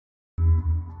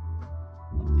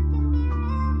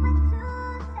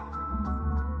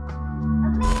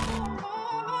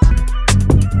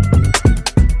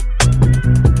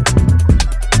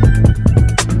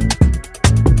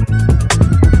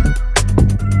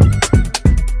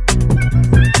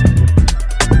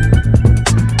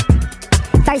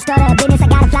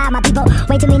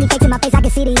Way too many fakes in my face, I can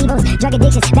see the evils. Drug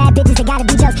addictions, bad bitches, they gotta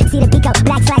be jokes. See the pico,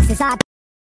 black slacks inside.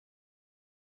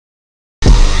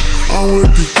 I'm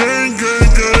with the gang,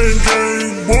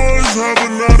 boys have a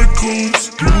lot of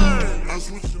coops.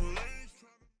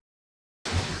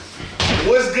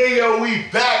 What's good, yo? We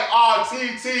back,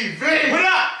 RTTV. What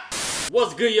up?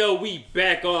 What's good, yo? We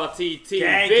back, RTTV.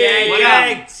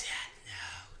 Gang.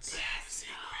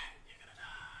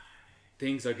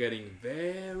 Things are getting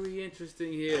very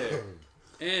interesting here.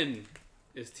 N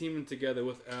is teaming together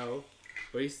with L,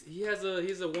 but he's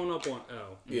a one-up on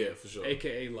L. Yeah, for sure.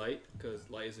 AKA Light, because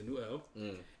Light is a new L.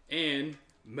 And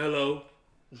Mello.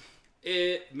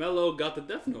 Mello got the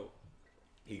Death Note.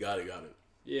 He got it.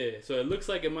 Yeah, so it looks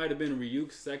like it might have been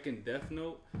Ryuk's second Death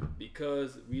Note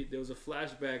because there was a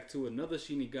flashback to another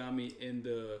Shinigami in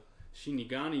the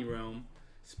Shinigami realm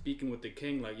speaking with the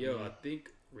king like, yo, I think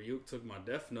Ryuk took my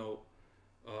Death Note.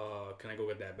 Can I go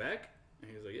get that back? And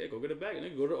he was like, yeah, go get it back. And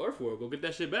then go to the Earth World. Go get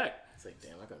that shit back. It's like,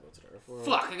 damn, I gotta go to the Earth World.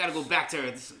 Fuck, I gotta go back to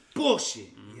Earth. This is bullshit.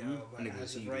 Yo, but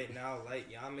as of right now, Light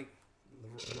Yagami,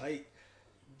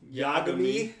 You got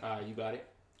it.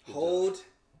 hold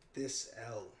this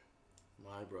L.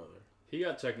 My brother. He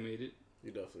got checkmated.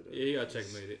 You definitely did. Yeah, he got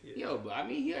checkmated. Yeah. Yo, but I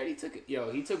mean, he already took it. Yo,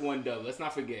 he took one dub. Let's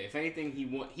not forget. If anything,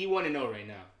 he won to know right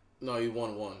now. No, he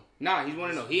won one. Nah, he's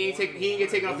 1-0. He ain't get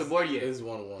taken off the board yet. It's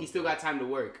 1-1. He still got time to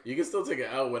work. You can still take it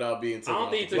out without being taken I don't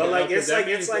off think he the took board. it But, out, like, 'cause that it's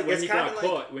means like- when it's he kinda got like-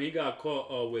 caught when he got caught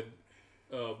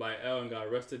by L and got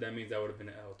arrested, that means that would have been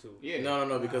an L too. Yeah.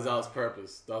 No, because that was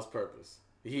purpose. That was purpose.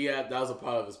 That was a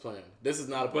part of his plan. This is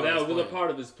not a part But of his that plan. was a part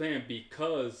of his plan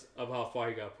because of how far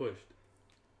he got pushed.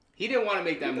 He didn't want to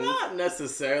make that move. Not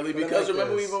necessarily, But because like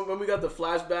remember this. when we got the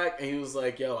flashback and he was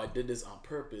like, yo, I did this on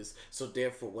purpose, so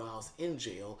therefore when I was in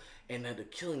jail and then the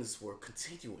killings were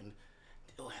continuing,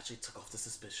 it actually took off the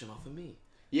suspicion off of me.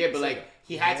 Yeah, but like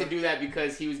he had to do that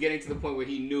because he was getting to the point where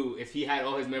he knew if he had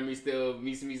all his memories still,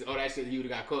 all that shit, he would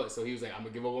have got caught. So he was like, I'm gonna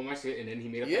give up all my shit, and then he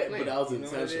made up that plan. But that was You know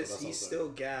what it intentional. is? That's He's what I'm still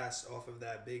gassed off of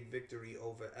that big victory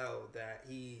over L that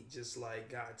he just like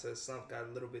got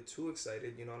a little bit too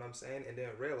excited, you know what I'm saying? And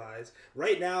didn't realize.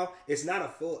 Right now, it's not a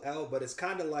full L, but it's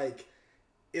kind of like,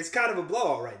 it's kind of a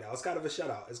blowout right now. It's kind of a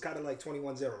shutout. It's kind of like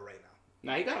 21-0 right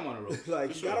now. Nah, he got him on the ropes.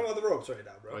 Like, you got him on the ropes right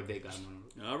now, bro. Or they got him on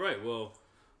the ropes. All right, well,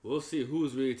 we'll see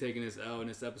who's really taking this L in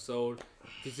this episode.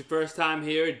 If it's your first time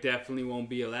here, it definitely won't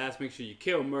be your last. Make sure you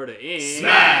kill, murder, and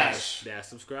Smash that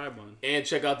subscribe button. And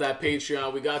check out that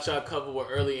Patreon. We got y'all covered with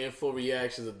early and full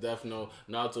reactions of Death Note,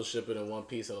 Naruto shipping in One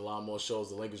Piece, and a lot more shows.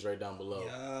 The link is right down below.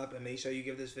 Yup, and make sure you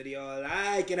give this video a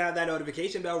like and have that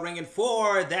notification bell ringing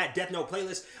for that Death Note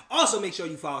playlist. Also, make sure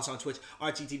you follow us on Twitch,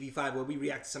 RTTV5, where we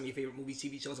react to some of your favorite movies,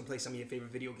 TV shows, and play some of your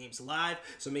favorite video games live.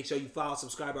 So make sure you follow,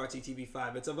 subscribe,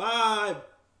 RTTV5. It's a vibe.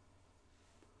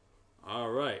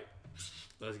 All right,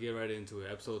 let's get right into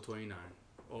it. Episode 29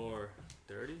 or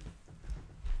 30.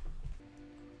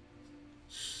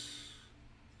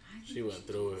 She went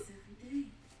through it.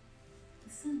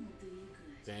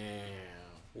 Damn.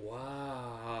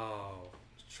 Wow,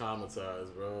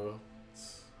 Traumatized, bro.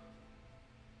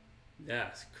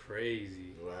 that's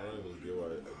crazy. Well, I don't even get why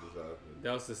that just happened.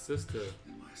 That was his sister.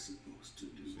 She's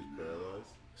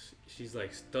paralyzed. She's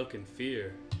like stuck in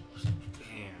fear.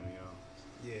 Damn, yo.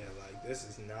 Yeah, like, this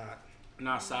is not...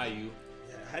 Nah, Sayu.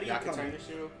 Yeah, how do you Y'all can come... turn this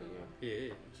shit real quick, yo?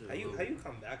 Yeah. How you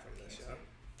come back from this, yo? I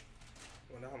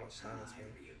wonder how much time it's been.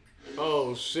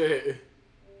 Oh, shit.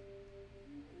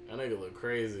 That nigga look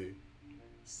crazy.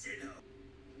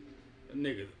 That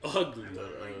nigga's ugly.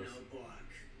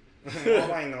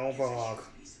 Oh, I know, Bog.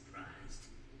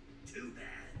 Too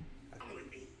bad. Come with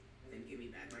me. Then give me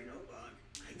back my notebook.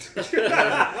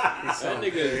 That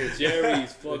nigga is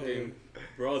Jerry's fucking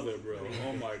brother, bro.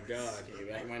 Oh my god. Give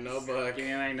me back my notebook. Give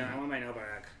me my note. I want my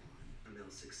notebook.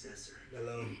 Mel's successor.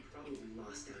 Hello. He probably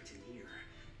lost out to Nier.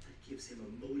 That gives him a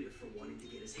motive for wanting to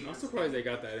get his hands I'm surprised they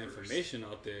got that information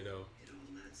out there though. It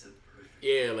all adds up perfect.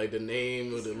 Yeah, like the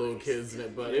name of the little kids in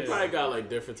it, but they Yeah. probably got like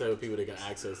different type of people that got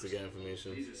access to get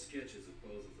information. These are sketches of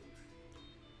both of them.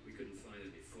 We couldn't find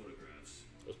any photographs.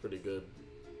 That's pretty good.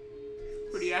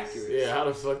 Pretty accurate. Yeah, how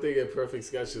the fuck they get perfect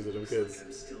sketches of them kids?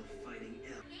 I'm still fighting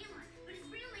L. But his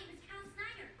real name is Cal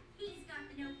Snyder. He's got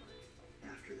the notebook.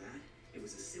 After that, it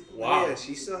was a simple Wow. Yeah,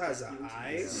 she still has the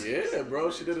eyes. Yeah,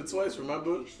 bro, she did it twice,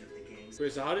 remember? of the gang's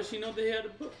Wait, so how did she know they had a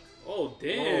book? Oh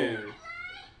damn. Great.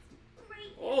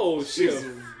 Oh shit.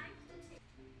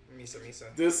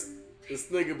 Misa. This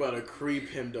nigga about to creep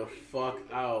him the fuck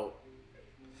out.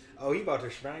 Oh, he about to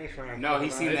shang. No,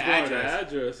 he seen He's the going to address.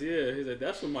 address, yeah. He's like,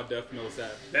 that's where my death note's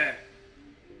at. Bet.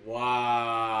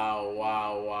 Wow.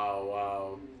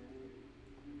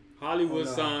 Hollywood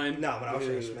no. sign. No, when I was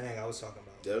saying shmang, I was talking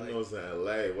about Devno's in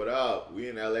LA. What up? We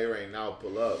in LA right now.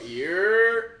 Pull up.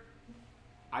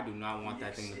 I do not want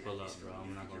that thing to pull up, bro.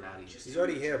 I'm not gonna lie to you. He's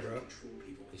already here, bro.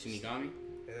 The Shinigami?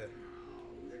 Yeah.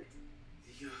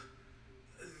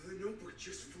 The notebook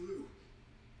just flew.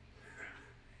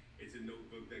 It's a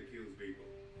notebook that kills people.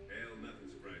 Hell, nothing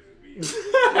surprises me.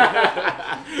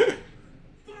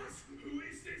 Boss, who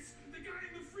is this? The guy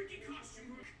in the freaky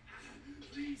costume.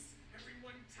 Please,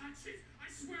 everyone touch it.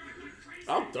 I swear I'm not crazy.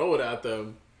 I'll throw it at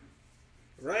them.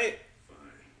 Right? Fine,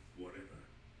 whatever.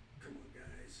 Come on,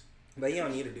 guys. But you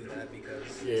don't need to do that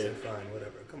because Yeah. it's fine,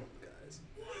 whatever. Come on, guys.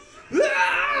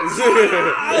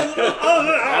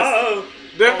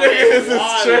 Them niggas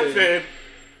is tripping.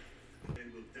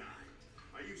 And we'll die.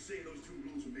 Are you saying those two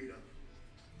rules were made up?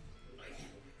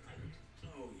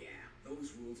 Oh yeah,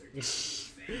 those rules are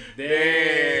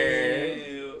Damn.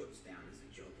 down as a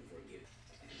joke before giving.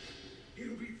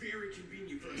 It'll be very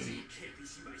convenient for us that you can't be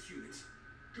seen by humans.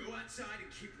 Go outside and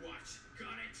keep watch.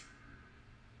 Got it?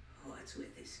 What's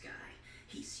with this guy?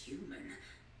 He's human,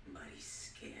 but he's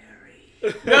scary.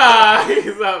 Nah, he's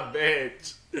a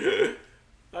bitch.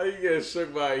 How you get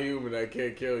shook by a human that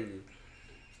can't kill you?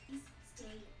 Stay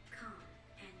calm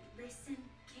and listen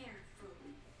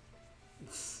carefully.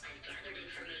 I've gathered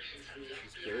information from the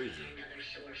FBI and other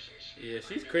sources. Yeah,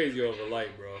 she's crazy over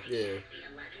light, bro. Yeah. At 11:59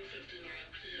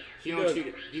 p.m. He don't treat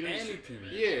her. He don't anything.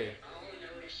 Yeah. All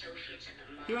known associates of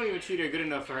the mob. He don't even treat her good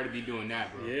enough for her to be doing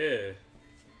that, bro. Yeah.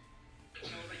 It's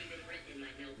already been written in my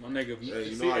notebook. My nigga, Hey,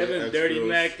 you see know how your Evan ex Dirty feels.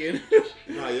 Mac and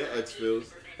You know how your ex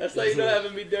feels. that's how you know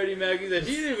Evan be Dirty Mac. He said,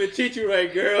 she didn't even treat you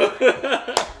right, girl.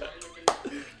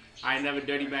 I ain't never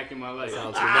dirty back in my life.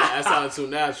 That sounded too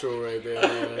natural right there,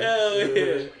 man. Hell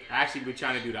yeah. I actually been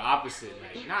trying to do the opposite.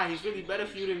 Like, nah, he's really better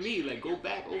for you than me. Like, go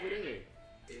back over there.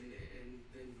 And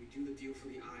then we do the deal for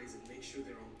the eyes and make sure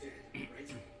they're all dead,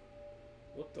 right?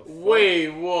 What the fuck? Wait,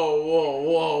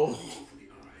 whoa. For the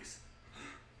eyes.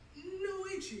 No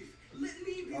way, Chief. Let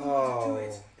me be the one to do Oh,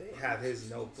 it. they have his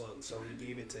notebook, so he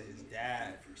gave it to his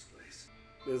dad. First place.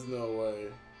 There's no way.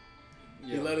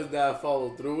 Yeah. You let his dad follow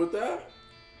through with that?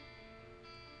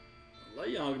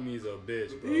 Light Yagami's a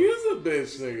bitch, bro. He is a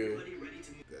bitch, nigga.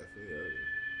 Definitely.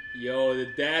 Yo, the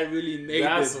dad really made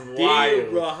That's the wild.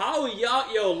 deal, bro. How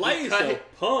y'all, yo, Light is cut a it.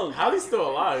 punk. How's he still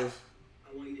alive?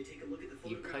 I want you to take a look at the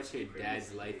You photographs cut your of the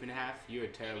dad's life in half, you're a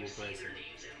terrible person.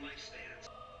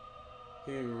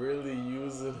 He really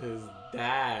using his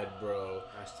dad, bro.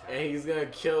 That's terrible. And he's gonna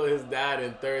kill his dad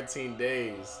in 13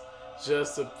 days.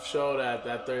 Just to show that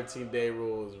 13-day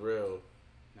rule is real.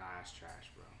 Nah, that's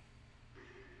trash, bro.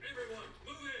 Everyone,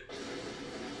 move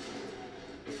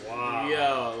in! Wow.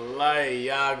 Yo, Light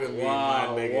Yagami,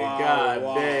 Wow, my nigga. wow, God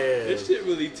wow. damn. This shit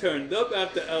really turned up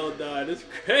after L died. It's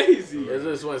crazy. It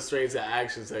just went straight to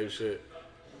action type shit.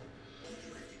 All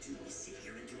you have to do is sit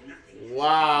here and do nothing.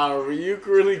 Wow, Ryuk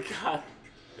really got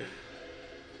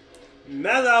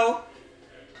Mellow.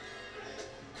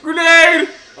 grenade.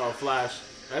 Oh, flash.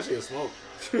 Actually, a smoke.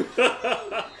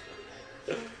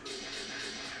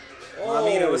 I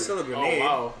mean, it was still a grenade. Oh,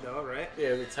 wow. Though, right?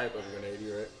 Yeah, the type of grenade,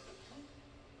 you're right.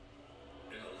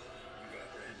 Hell, we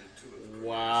got branded two of the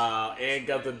Wow, and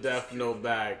got the death note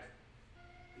back.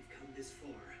 We've come this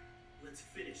far. Let's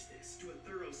finish this. Do a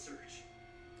thorough search.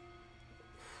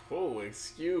 Oh,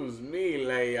 excuse me,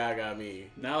 Light Yagami.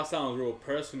 Now it sounds real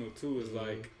personal too. It's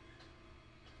like,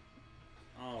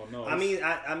 I don't know. I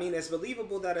mean, it's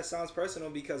believable that it sounds personal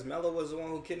because Mello was the one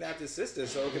who kidnapped his sister,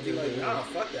 so it could be like, nah,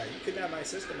 fuck that. You kidnapped my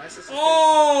sister. My sister.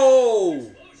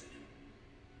 Oh!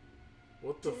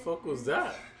 What the fuck was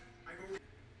that?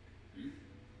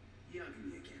 Yagami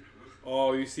again, huh?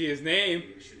 Oh, you see his name?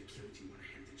 Maybe I should have killed you when I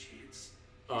had the chance.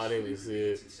 Oh, I didn't even see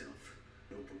it. Itself.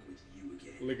 Notebook with you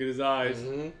again. Look at his eyes.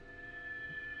 Mm-hmm.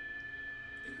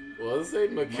 What was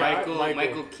it?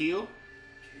 Michael Keel? K-E-E-H.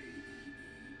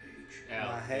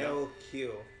 Mihail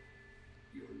Kiel.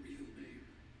 Your real name.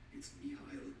 It's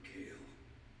Mihail Kale.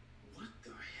 What the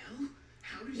hell?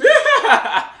 How did you...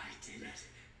 I did it.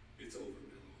 It's over,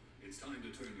 Mello. It's time to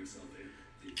turn yourself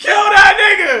in. Kill that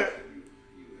nigga!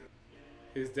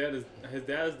 His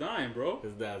dad is dying, bro.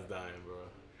 His dad's dying, bro.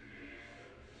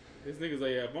 This nigga's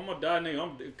like, yeah, if I'm gonna die, nigga,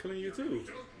 I'm killing you too.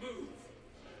 Don't move.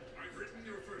 I've written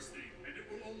your first name, and it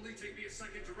will only take me a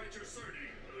second to write your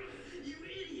surname. You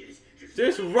idiot!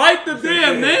 Just write the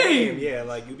damn name. Yeah,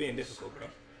 like you being difficult, bro.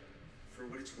 For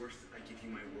what it's worth, I give you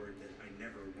my word that I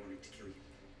never wanted to kill you.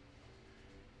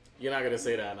 You're not gonna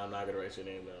say that, and I'm not gonna write your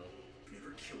name down. I've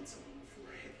never killed someone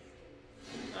before, have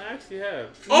you? I actually have.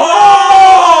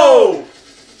 Oh!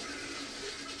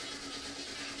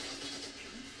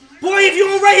 Boy, if you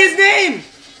don't write his name!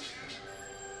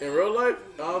 In real life,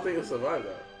 I don't think he'll survive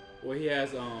that. Well, he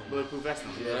has bulletproof vest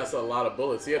on. Yeah, that's a lot of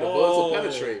bullets. Yeah, the bullets will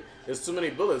penetrate. There's too many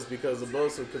bullets because the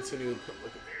bullets will continue.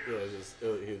 Yeah,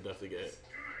 he'll definitely get hit.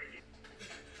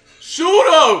 Shoot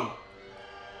him!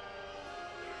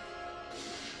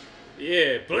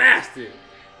 Yeah, blast it.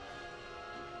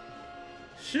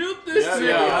 Shoot this nigga.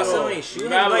 Y'all still ain't shooting.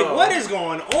 Mellow. Like, what is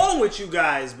going on with you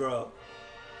guys, bro?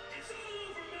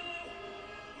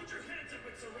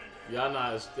 Y'all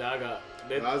not. Y'all got.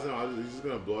 He's just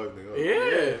gonna blow everything up.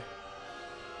 Yeah.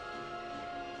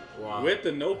 Wow. With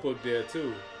the notebook there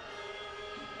too.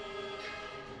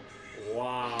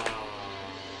 Wow.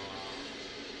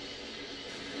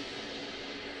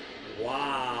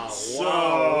 Wow.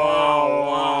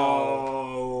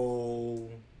 Wow.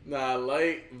 Nah,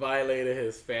 Light violated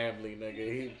his family,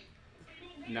 nigga.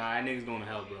 Nah, that nigga's going to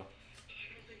hell, bro.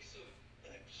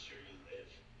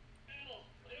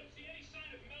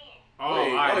 Oh,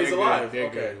 Wait, alright, he's they're alive. Good. They're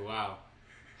Okay. good. Wow.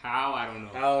 How? I don't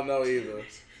know. I don't know either.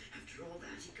 After all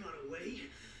that, he got away.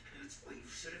 That's why you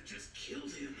should have just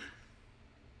killed him.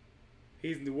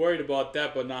 He's worried about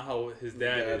that, but not how his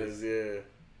dad is. Yeah.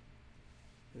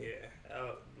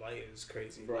 Yeah, Light is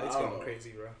crazy. Bro, Light's I don't going know.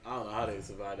 crazy, bro. I don't know how they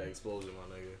survived that explosion,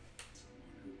 my nigga.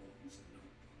 Someone who owns a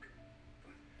notebook,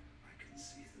 but I can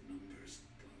see the numbers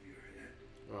above your head.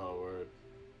 Oh, word.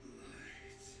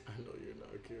 Light, I know you're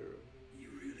not Kira. you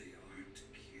really aren't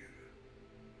Kira.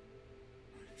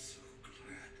 I'm so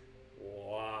glad.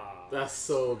 Wow. That's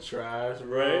so trash,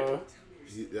 bro.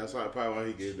 Right? That's probably why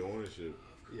he gave the ownership.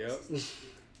 Yep.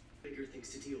 Bigger things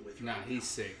to deal with. Nah, he's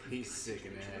sick. He's sick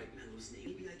in the head. Mello's name.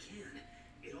 Maybe I can.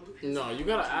 It all depends No, on you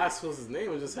how gotta much ask what's his name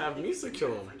and just have Misa kill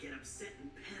him. If I get upset and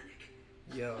panic.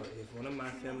 Yo, if one of my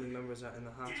family members are in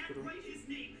the hospital, Dad, write his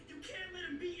name. You can't let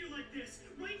him beat you like this.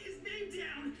 Write his name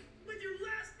down. With your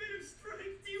last bit of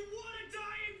strength, do you want to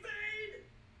die in vain?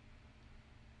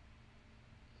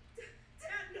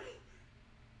 Dad, no.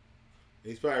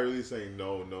 He's probably really saying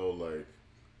no, like,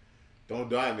 don't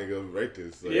die, nigga. Write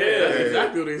this. Like, Yeah, that's hey.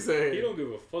 exactly what he's saying. He don't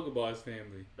give a fuck about his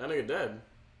family. That nigga dead.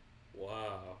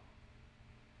 Wow.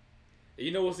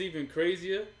 You know what's even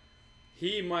crazier?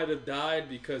 He might have died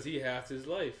because he halved his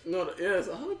life. No, yes,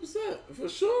 100%. For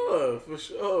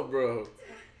sure, bro.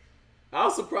 I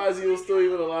was surprised he was still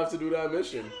even alive to do that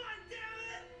mission. Come on, damn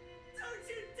it. Don't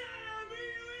you die on me,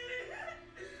 you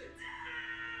idiot.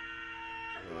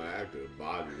 No, the actor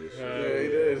bodied this shit.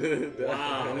 Yeah, he did.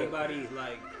 Wow. anybody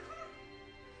like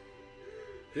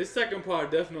This second part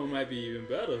of Death Note might be even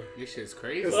better. This shit's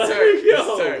crazy. It's Like, turned. yo.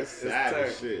 It's turned. It's sad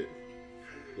as shit.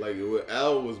 Like, with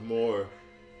L was more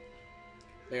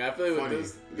Like, I feel like funny. with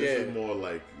This this, is more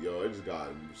like, yo, it just got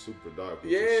super dark.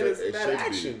 yeah, It it's that should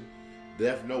action. be.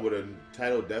 Death Note, with a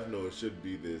title Death Note, it should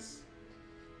be this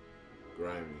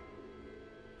grimy.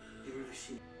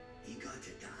 He got to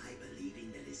die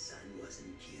believing that his son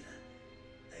wasn't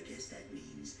Kira. I guess that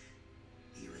means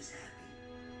he was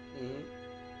happy. Mhm.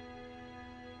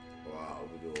 Wow,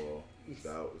 overall,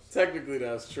 that was Technically,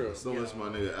 that's true. so much my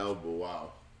nigga L, but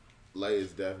wow, Light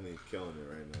is definitely killing it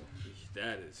right now.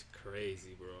 That is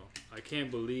crazy, bro. I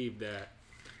can't believe that.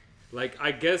 Like,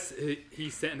 I guess he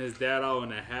sent his dad out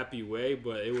in a happy way,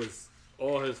 but it was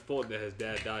all his fault that his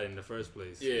dad died in the first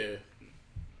place. Yeah.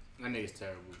 That nigga's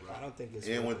terrible, bro. I don't think it's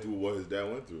And worth went it. through what his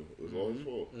dad went through. It was all his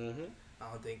fault. Mm-hmm. I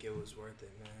don't think it was worth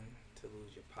it, man, to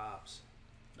lose your pops.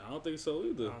 I don't think so I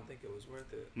either. don't think it was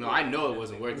worth it. No, I know it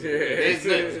wasn't worth it.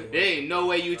 Yeah. There ain't no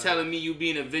way you telling me you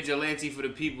being a vigilante for the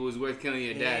people is worth killing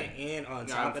your dad. And on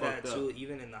Nah, top I'm of that, fucked up. too,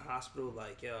 even in the hospital,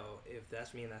 like, yo, if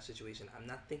that's me in that situation, I'm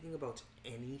not thinking about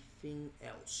anything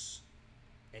else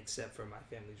except for my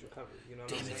family's recovery. You know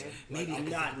what I'm saying? Like, I'm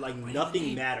not, like,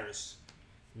 nothing matters.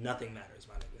 Nothing matters,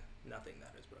 my nigga. Nothing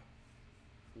matters, bro.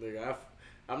 Nigga,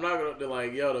 I'm not gonna,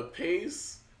 like, yo, the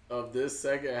pace of this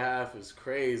second half is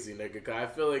crazy, nigga. Cause I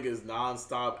feel like it's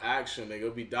non-stop action, nigga.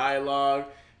 It'll be dialogue,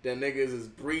 then niggas is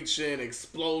breaching,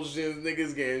 explosions,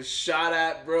 niggas getting shot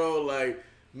at, bro. Like,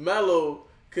 Mello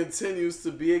continues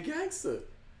to be a gangster.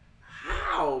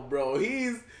 How, bro?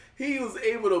 He was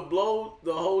able to blow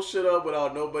the whole shit up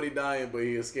without nobody dying, but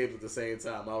he escaped at the same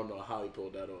time. I don't know how he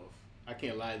pulled that off. I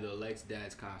can't lie though, Light's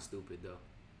dad's kind of stupid though.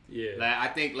 Yeah. Like I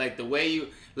think like the way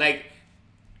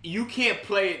you can't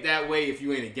play it that way if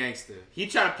you ain't a gangster. He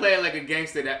tried to play it like a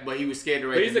gangster, but he was scared to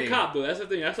write But he's the a name. cop, though. That's the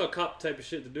thing. That's a cop type of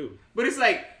shit to do. But it's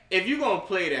like, if you gonna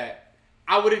play that,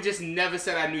 I would have just never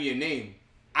said I knew your name.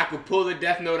 I could pull the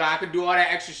death note out. I could do all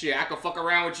that extra shit. I could fuck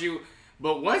around with you.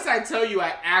 But once I tell you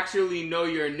I actually know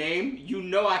your name, you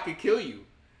know I could kill you.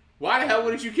 Why the hell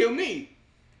wouldn't you kill me?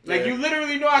 Like, Yeah. you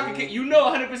literally know I could kill you. Know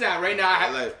 100% right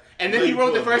now. And then he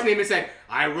wrote the first name and said,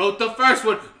 I wrote the first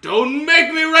one. Don't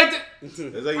make me write the...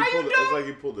 It's like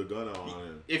he pulled the gun out on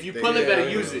him. If you pull it, better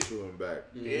use it. Shoot him back.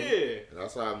 Yeah. And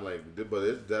that's why I'm like, but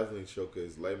it's definitely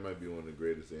showcased. Light might be one of the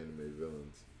greatest anime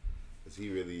villains. Cause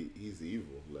he's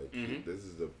evil. Like this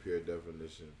is the pure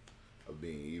definition of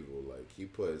being evil. Like he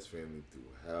put his family through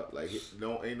hell. Like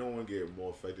ain't no one get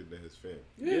more affected than his family.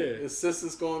 Yeah, his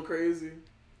sister's going crazy.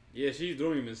 Yeah, she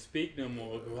don't even speak no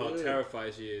more. How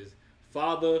terrified she is.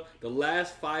 Father, the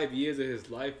last 5 years of his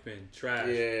life been trash.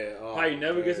 Yeah, probably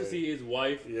never gets to see his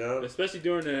wife. Yeah, especially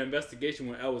during the investigation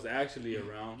when Elle was actually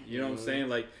around. You know what I'm saying?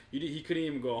 Like he couldn't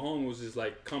even go home. It was just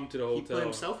like come to the hotel. He put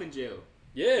himself in jail.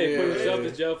 Yeah, he put himself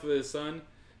in jail for his son.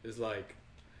 It's like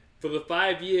for the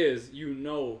 5 years, you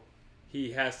know,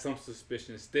 he has some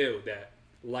suspicion still that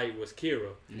Light was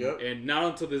Kira. Yep. And not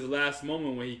until this last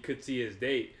moment when he could see his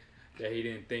date that he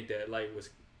didn't think that Light was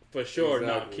for sure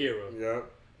not Kira.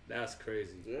 Yep. That's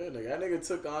crazy. Yeah, nigga, that nigga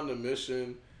took on the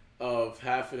mission of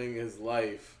halfing his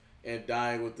life and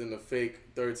dying within the fake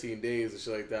 13 days and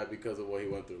shit like that because of what he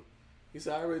went through. He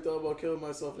said, I already thought about killing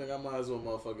myself, nigga. I might as well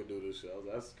motherfucking do this shit. I was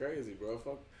like, that's crazy, bro.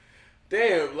 Fuck.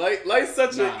 Damn, like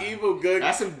such an evil, good,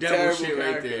 that's some devil shit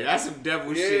right there. That's some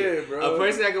devil shit. Bro. A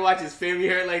person that can watch his family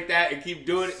hurt like that and keep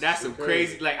doing it, that's some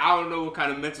crazy. Like, I don't know what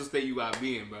kind of mental state you got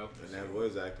be in, bro. And that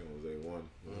voice acting was A1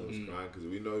 when he was crying because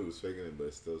we know he was faking it, but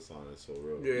it still sounded so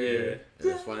real. Yeah. And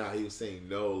it's funny how he was saying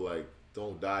no, like,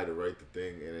 don't die to write the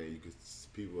thing, and then you could see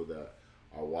people that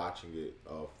are watching it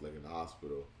like in the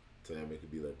hospital, to them it could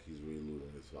be like he's really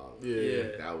losing his father.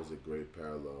 Yeah. That was a great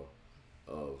parallel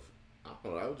of, I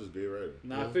don't know, that was just great writing.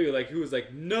 Nah, I feel like he was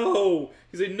like, no.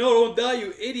 He's like, no, don't die,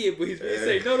 you idiot. But he's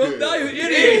saying, no, don't die, you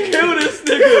idiot. Kill this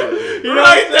nigga. You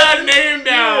write that name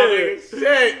down.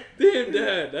 Shit. Damn,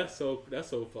 Dad. That's so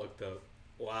fucked up.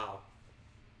 Wow.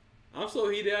 I'm so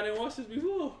heated. I didn't watch this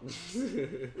before.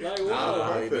 Like,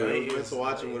 wow. Thanks for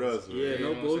watching with us, man. Yeah,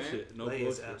 no bullshit. No bullshit. bullshit.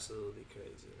 Is absolutely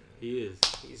crazy, man. He is.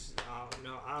 He's, I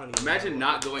don't even imagine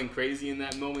not going crazy in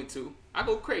that moment, too. I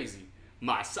go crazy.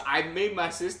 I made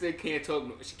my sister can't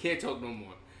talk. She can't talk no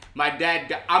more. My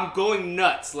dad, I'm going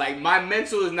nuts. Like my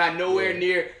mental is not nowhere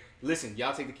near. Listen,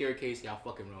 y'all take the Kira case. Y'all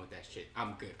fucking run with that shit.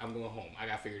 I'm good. I'm going home. I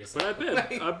gotta figure this out.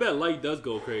 But I bet Light does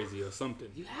go crazy or something.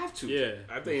 You have to. Yeah.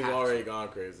 I think he's already gone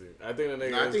crazy. I think the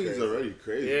nigga. I think he's already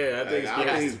crazy. Yeah, I think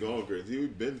he's going crazy. He's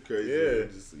been crazy. Yeah.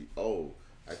 And just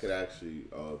I could actually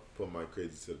put my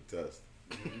crazy to the test.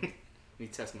 Let me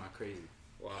test my crazy.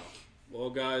 Wow. Well,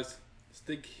 guys,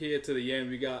 stick here to the end.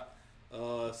 We got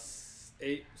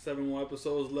 7 more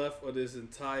episodes left of this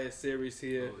entire series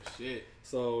here. Oh shit!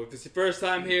 So if it's your first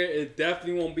time here, it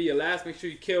definitely won't be your last. Make sure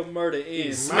you kill, murder,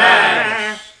 and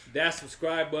smash that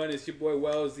subscribe button. It's your boy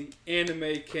Wells, the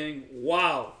Anime King.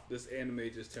 Wow, this anime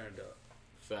just turned up.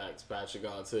 Facts,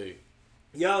 Patricrt.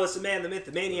 Yo, it's the man, the myth,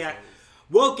 the maniac.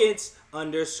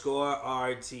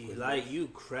 Wilkins_RT. Like, you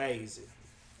crazy.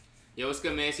 Yo, what's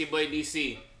good, man? It's your boy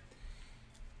DC.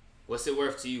 What's it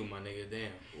worth to you, my nigga?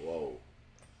 Damn. Whoa.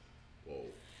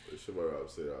 It's your boy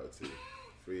Robcityrt.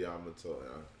 Free Yamato.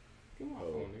 Come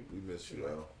on, we miss you,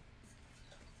 Al.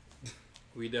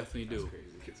 We definitely do.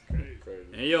 It's crazy.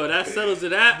 And yo, that settles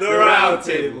it at The Round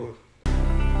Table.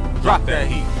 Drop that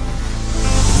heat.